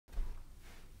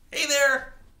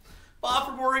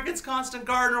Oregon's Constant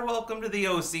Gardener. Welcome to the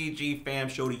OCG Fam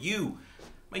Show. To you,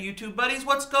 my YouTube buddies,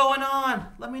 what's going on?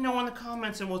 Let me know in the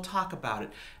comments and we'll talk about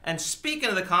it. And speaking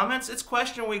of the comments, it's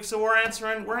question week, so we're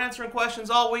answering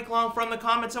questions all week long from the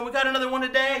comments, and we got another one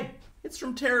today. It's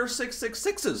from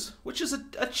Terror666's, which is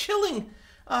a chilling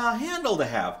handle to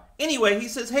have. Anyway, he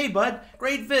says, "Hey bud,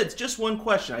 great vids, just one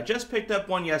question. I just picked up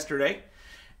one yesterday,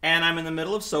 and I'm in the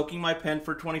middle of soaking my pen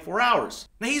for 24 hours.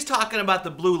 Now he's talking about the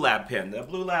bluelab pen, the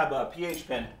bluelab pH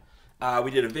pen.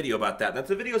 We did a video about that. That's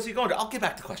the video so you go into. I'll get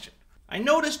back to the question. I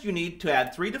noticed you need to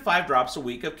add 3 to 5 drops a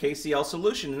week of KCl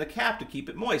solution in the cap to keep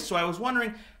it moist. So I was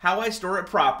wondering how I store it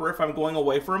proper if I'm going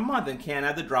away for a month and can't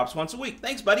add the drops once a week.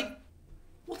 Thanks, buddy."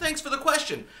 Well, thanks for the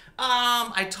question.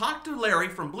 I talked to Larry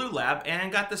from bluelab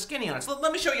and got the skinny on it. So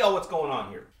let me show you all what's going on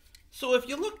here. So if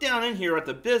you look down in here at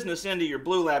the business end of your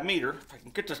bluelab meter, if I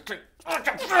can get this thing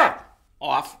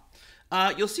off,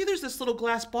 you'll see there's this little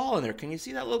glass ball in there. Can you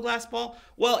see that little glass ball?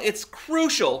 Well, it's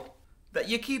crucial that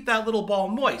you keep that little ball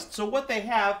moist. So what they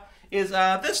have is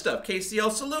this stuff, KCl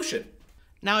solution.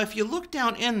 Now if you look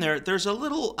down in there, there's a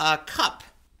little cup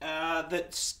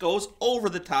that goes over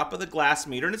the top of the glass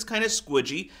meter, and it's kind of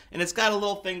squidgy, and it's got a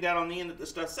little thing down on the end that the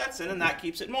stuff sets in, and that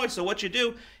keeps it moist. So what you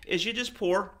do is you just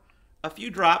pour a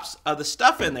few drops of the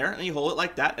stuff in there, and you hold it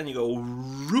like that, and you go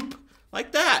whoop,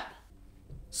 like that.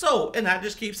 So, and that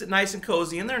just keeps it nice and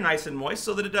cozy in there, nice and moist,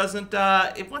 so that it doesn't,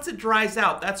 once it dries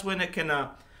out, that's when it can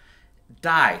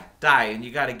die, and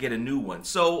you got to get a new one.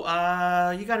 So,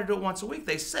 you got to do it once a week,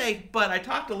 they say, but I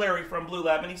talked to Larry from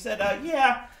bluelab, and he said,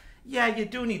 yeah, you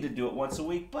do need to do it once a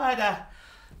week, but,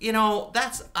 you know,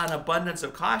 that's an abundance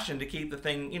of caution to keep the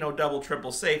thing, you know, double,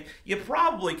 triple safe. You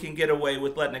probably can get away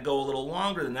with letting it go a little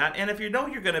longer than that. And if you know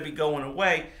you're going to be going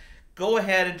away, go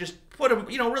ahead and just put them,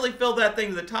 you know, really fill that thing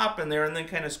to the top in there and then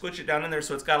kind of squish it down in there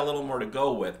so it's got a little more to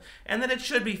go with. And then it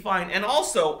should be fine. And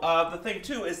also, the thing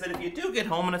too is that if you do get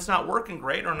home and it's not working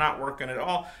great or not working at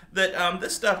all, that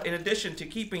this stuff, in addition to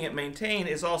keeping it maintained,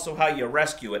 is also how you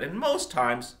rescue it. And most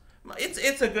times,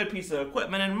 it's a good piece of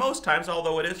equipment, and most times,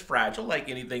 although it is fragile, like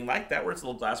anything like that, where it's a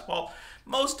little glass ball,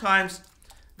 most times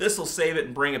this will save it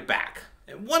and bring it back.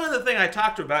 And one other thing I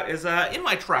talked about is in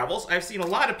my travels, I've seen a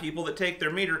lot of people that take their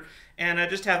meter and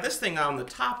just have this thing on the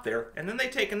top there, and then they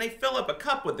take and they fill up a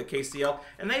cup with the KCl,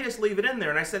 and they just leave it in there.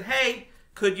 And I said, "Hey,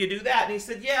 could you do that?" And he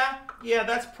said, yeah,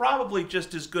 that's probably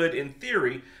just as good in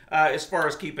theory as far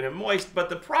as keeping it moist.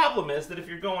 But the problem is that if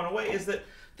you're going away is that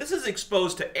this is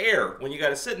exposed to air when you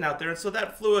got it sitting out there, and so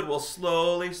that fluid will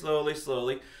slowly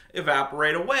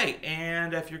evaporate away.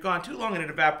 And if you're gone too long and it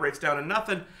evaporates down to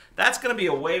nothing, that's going to be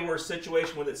a way worse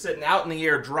situation when it's sitting out in the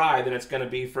air dry than it's going to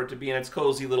be for it to be in its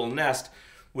cozy little nest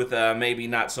with maybe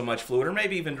not so much fluid, or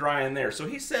maybe even dry in there. So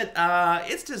he said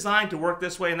it's designed to work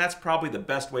this way, and that's probably the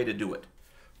best way to do it.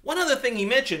 One other thing he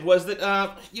mentioned was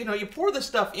that you know, you pour the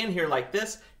stuff in here like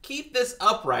this, keep this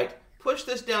upright, push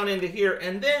this down into here,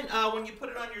 and then when you put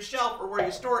it on your shelf or where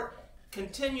you store it,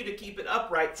 continue to keep it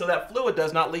upright so that fluid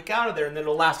does not leak out of there, and then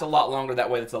it'll last a lot longer that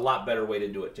way. That's a lot better way to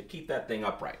do it, to keep that thing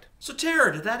upright. So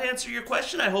Tara, did that answer your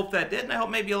question? I hope that did, and I hope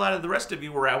maybe a lot of the rest of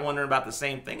you were wondering about the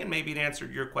same thing, and maybe it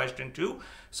answered your question too.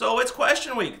 So it's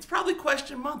question week. It's probably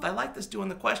question month. I like this, doing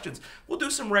the questions. We'll do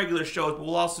some regular shows, but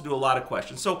we'll also do a lot of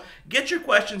questions. So get your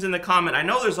questions in the comment. I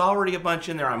know there's already a bunch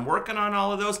in there. I'm working on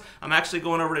all of those. I'm actually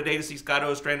going over today to see Scott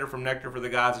Ostrander from Nectar for the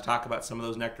Gods to talk about some of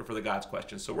those Nectar for the Gods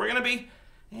questions. So we're going to be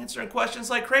answering questions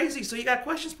like crazy. So you got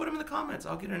questions, put them in the comments.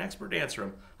 I'll get an expert to answer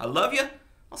them. I love you.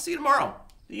 I'll see you tomorrow.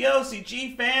 The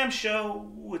OCG Fam Show.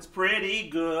 It's pretty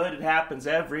good. It happens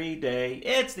every day.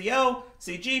 It's the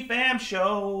OCG Fam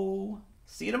Show.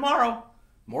 See you tomorrow.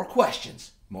 More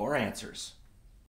questions, more answers.